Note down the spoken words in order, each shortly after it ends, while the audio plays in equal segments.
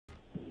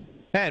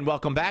And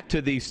welcome back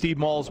to the Steve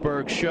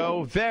Malzberg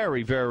Show.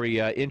 Very, very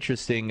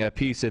interesting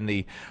piece in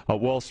the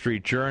Wall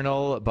Street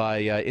Journal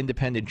by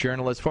independent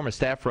journalist, former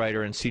staff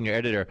writer and senior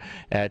editor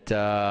at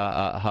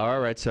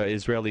Haaretz,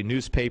 Israeli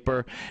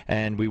newspaper.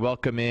 And we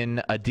welcome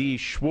in Adi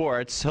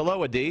Schwartz.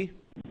 Hello, Adi.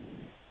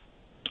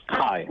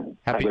 Hi.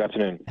 Good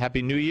afternoon.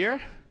 Happy New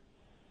Year.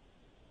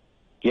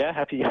 Yeah,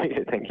 happy New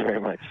Year. Thank you very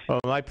much. Well,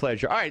 my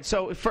pleasure. All right,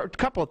 so for a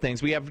couple of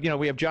things, we have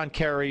John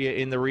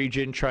Kerry in the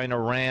region trying to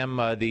ram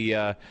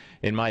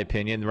in my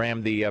opinion,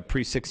 the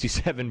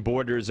pre-67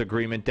 borders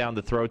agreement down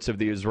the throats of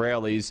the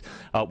Israelis.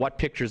 What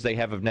pictures they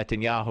have of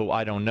Netanyahu,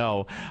 I don't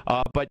know.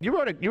 But you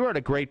wrote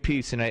a great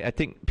piece, and I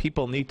think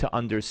people need to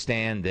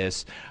understand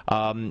this.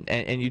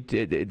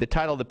 The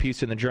title of the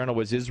piece in the Journal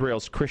was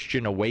 "Israel's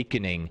Christian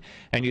Awakening,"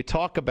 and you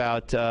talk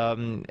about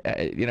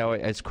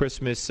as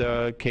Christmas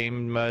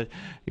came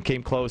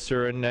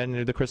closer, and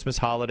then the Christmas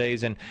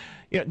holidays, and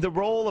the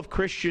role of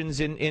Christians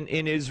in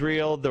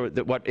Israel,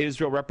 what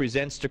Israel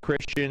represents to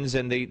Christians,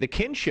 and the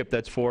kinship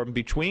that's formed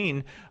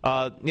between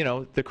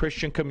the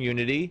Christian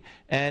community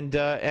and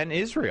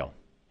Israel.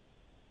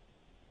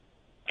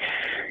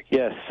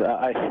 Yes,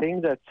 I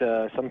think that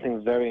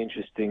something very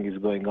interesting is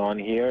going on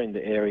here in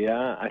the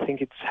area. I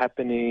think it's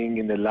happening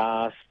in the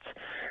last.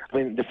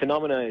 The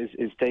phenomena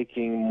is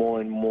taking more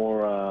and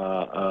more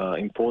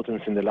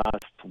importance in the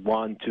last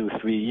 1, 2,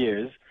 3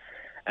 years.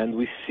 And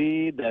we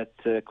see that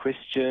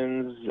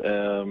Christians,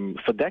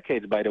 for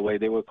decades, by the way,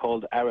 they were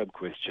called Arab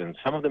Christians.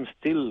 Some of them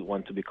still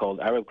want to be called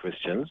Arab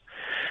Christians.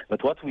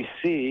 But what we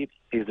see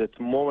is that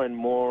more and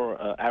more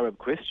Arab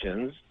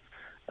Christians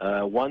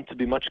want to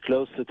be much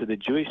closer to the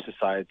Jewish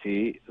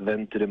society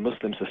than to the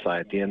Muslim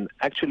society. And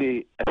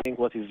actually, I think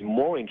what is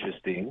more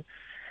interesting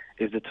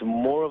is that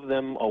more of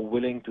them are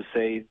willing to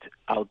say it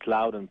out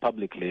loud and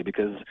publicly,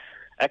 because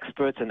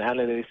experts and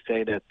analysts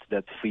say that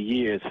for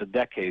years, for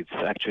decades,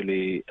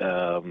 actually,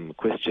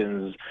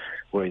 Christians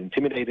were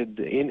intimidated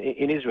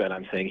in Israel.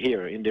 I'm saying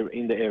here in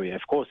the area,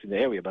 of course, in the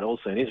area, but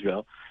also in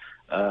Israel,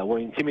 were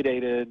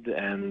intimidated,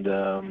 and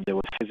there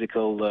was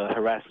physical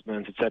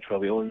harassment, etc.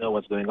 We all know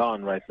what's going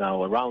on right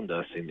now around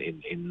us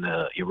in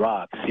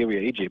Iraq,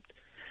 Syria, Egypt.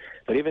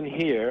 But even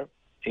here,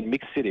 in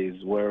mixed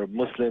cities where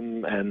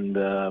Muslim and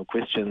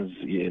Christians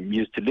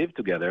used to live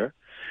together.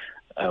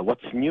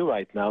 What's new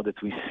right now that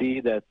we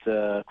see that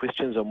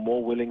Christians are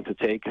more willing to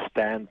take a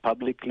stand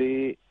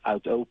publicly,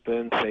 out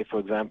open. Say, for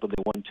example,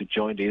 they want to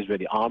join the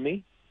Israeli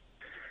army,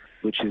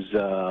 which is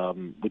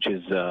an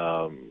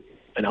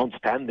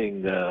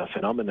outstanding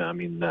phenomenon. I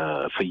mean,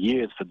 for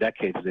years, for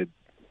decades,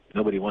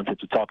 nobody wanted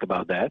to talk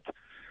about that.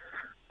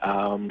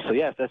 So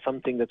yes, that's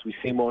something that we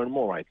see more and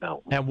more right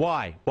now. And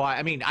why? Why?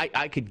 I mean,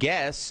 I could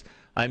guess.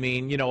 I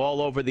mean,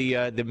 all over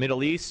the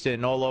Middle East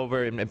and all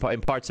over in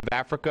parts of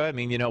Africa. I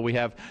mean, we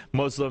have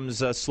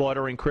Muslims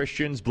slaughtering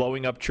Christians,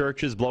 blowing up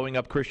churches, blowing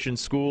up Christian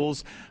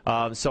schools.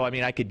 So, I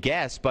mean, I could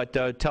guess, but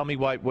tell me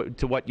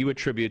to what you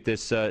attribute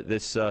this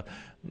sea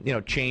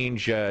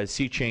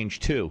change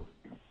to.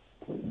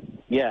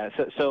 Yeah,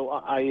 so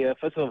I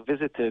first of all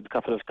visited a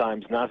couple of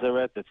times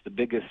Nazareth. That's the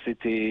biggest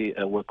city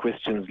where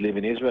Christians live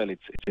in Israel.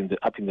 It's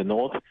up in the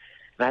north.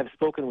 And I've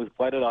spoken with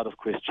quite a lot of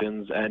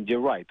Christians, and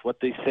you're right. What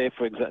they say,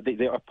 for example,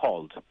 they're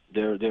appalled.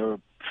 They're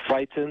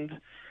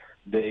frightened.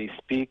 They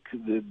speak.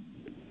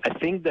 I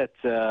think that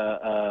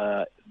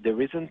there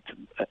isn't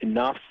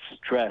enough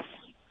stress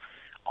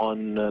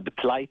on the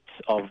plight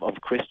of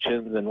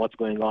Christians and what's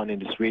going on in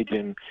this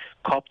region.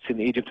 Copts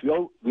in Egypt. We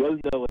all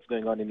know what's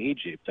going on in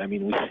Egypt. I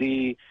mean, we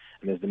see.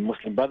 And there's the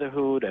Muslim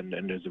Brotherhood, and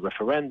there's a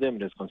referendum,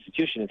 there's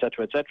constitution,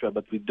 etc.,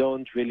 but we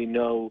don't really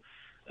know,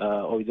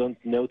 or we don't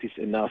notice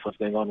enough what's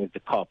going on with the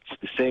Copts.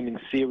 The same in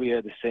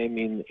Syria, the same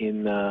in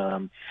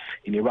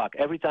Iraq.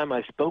 Every time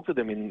I spoke to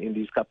them in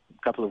these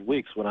couple of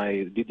weeks when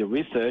I did the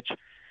research,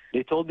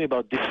 they told me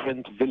about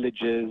different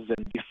villages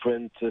and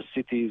different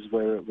cities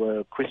where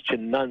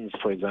Christian nuns,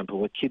 for example,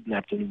 were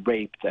kidnapped and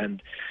raped,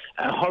 and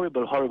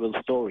horrible, horrible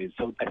stories.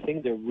 So I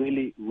think they're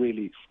really,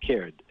 really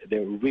scared.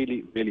 They're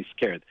really, really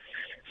scared.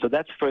 So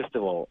that's first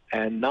of all.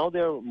 And now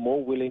they're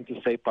more willing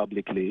to say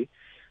publicly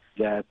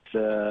that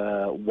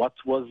what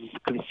was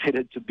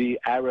considered to be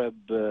Arab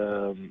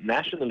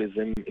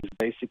nationalism is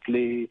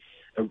basically,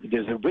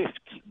 there's a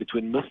rift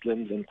between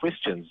Muslims and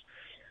Christians.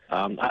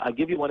 I'll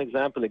give you one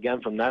example again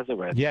from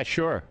Nazareth. Yeah,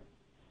 sure.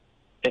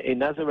 In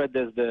Nazareth,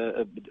 there's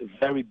a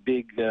very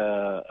big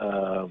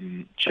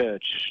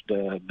church,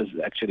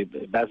 actually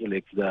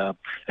basilic, the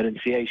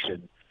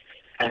Annunciation.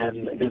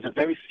 And there's a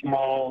very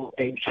small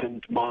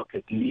ancient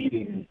market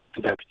leading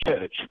to that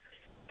church.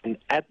 And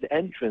at the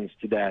entrance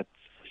to that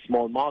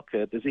small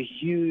market, there's a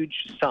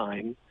huge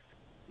sign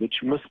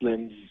which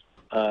Muslims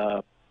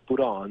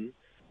put on,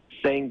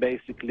 saying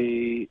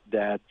basically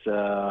that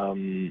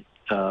you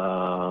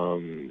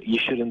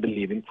shouldn't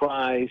believe in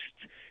Christ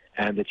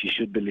and that you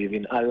should believe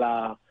in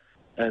Allah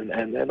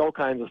and all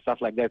kinds of stuff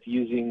like that,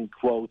 using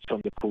quotes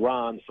from the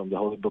Quran, from the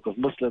Holy Book of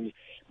Muslims.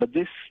 But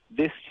this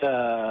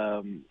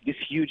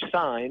huge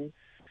sign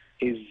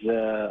is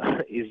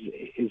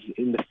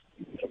in the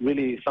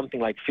really something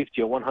like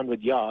 50 or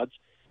 100 yards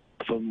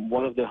from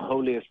one of the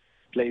holiest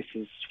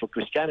places for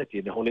Christianity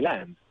in the Holy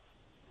Land.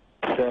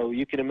 So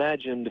you can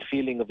imagine the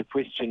feeling of a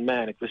Christian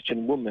man, a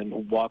Christian woman who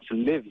walks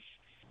and lives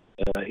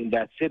in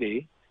that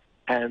city.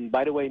 And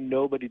by the way,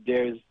 nobody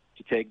dares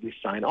to take this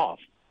sign off,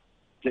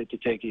 to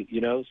take it,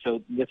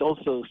 So that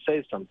also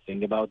says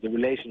something about the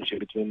relationship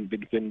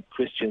between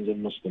Christians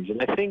and Muslims.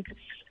 And I think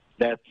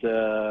that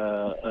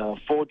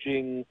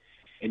forging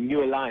a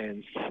new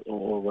alliance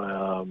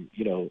or,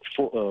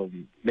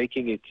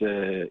 making it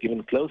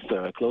even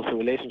closer, a closer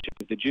relationship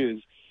with the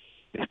Jews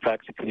is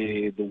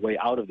practically the way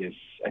out of this.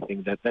 I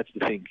think that's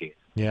the thinking.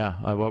 Yeah,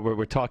 well,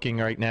 we're talking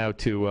right now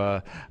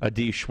to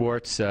Adi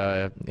Schwartz,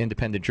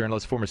 independent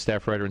journalist, former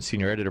staff writer and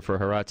senior editor for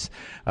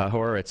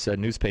Haaretz, a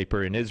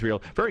newspaper in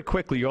Israel. Very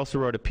quickly, you also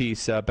wrote a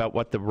piece about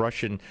what the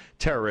Russian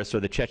terrorists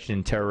or the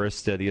Chechen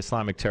terrorists, the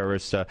Islamic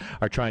terrorists,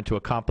 are trying to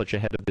accomplish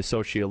ahead of the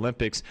Sochi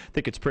Olympics. I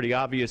think it's pretty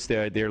obvious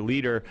their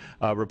leader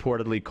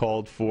reportedly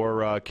called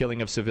for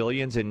killing of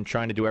civilians and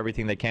trying to do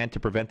everything they can to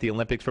prevent the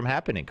Olympics from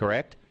happening,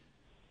 correct?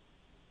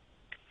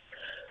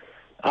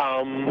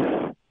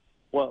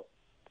 Well,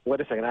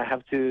 wait a second. I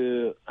have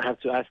to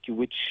ask you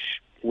which.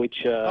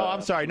 Oh,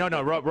 I'm sorry. No,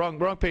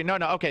 wrong page. No.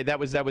 Okay, that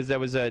was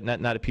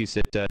not a piece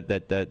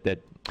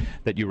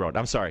that you wrote.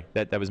 I'm sorry.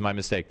 That was my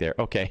mistake there.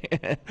 Okay,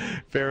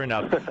 fair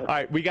enough. All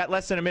right, we got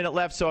less than a minute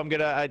left, so I'm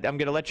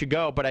gonna let you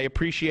go. But I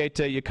appreciate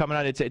you coming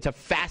on. It's a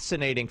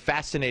fascinating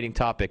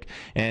topic,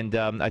 and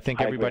I think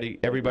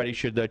everybody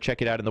should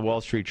check it out in the Wall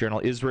Street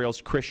Journal.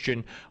 Israel's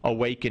Christian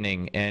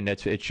Awakening, and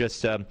it's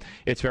just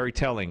it's very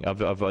telling of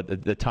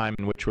the time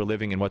in which we're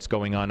living and what's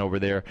going on over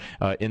there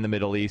in the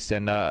Middle East.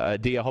 And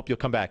Adi, I hope you'll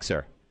come back,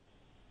 sir.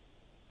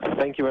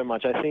 Thank you very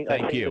much. I think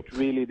that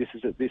really this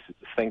is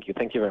thank you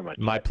very much.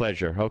 My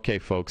pleasure. Okay,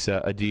 folks.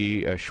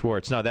 Adi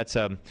Schwartz. No, that's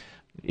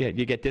yeah,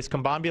 you get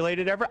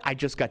discombobulated ever? I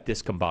just got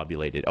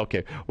discombobulated.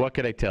 Okay, what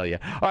can I tell you?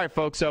 All right,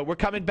 folks, we're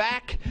coming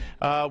back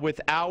with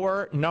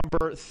hour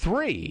number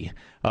 3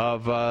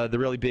 of the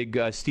really big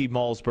Steve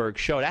Malzberg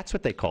show. That's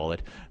what they call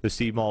it, the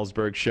Steve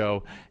Malzberg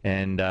show.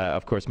 And,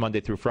 of course,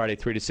 Monday through Friday,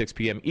 3 to 6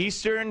 p.m.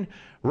 Eastern,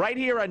 right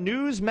here on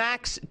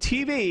Newsmax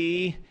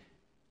TV.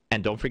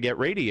 And don't forget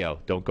radio.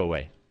 Don't go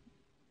away.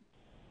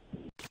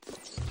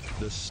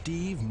 The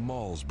Steve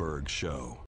Malzberg Show.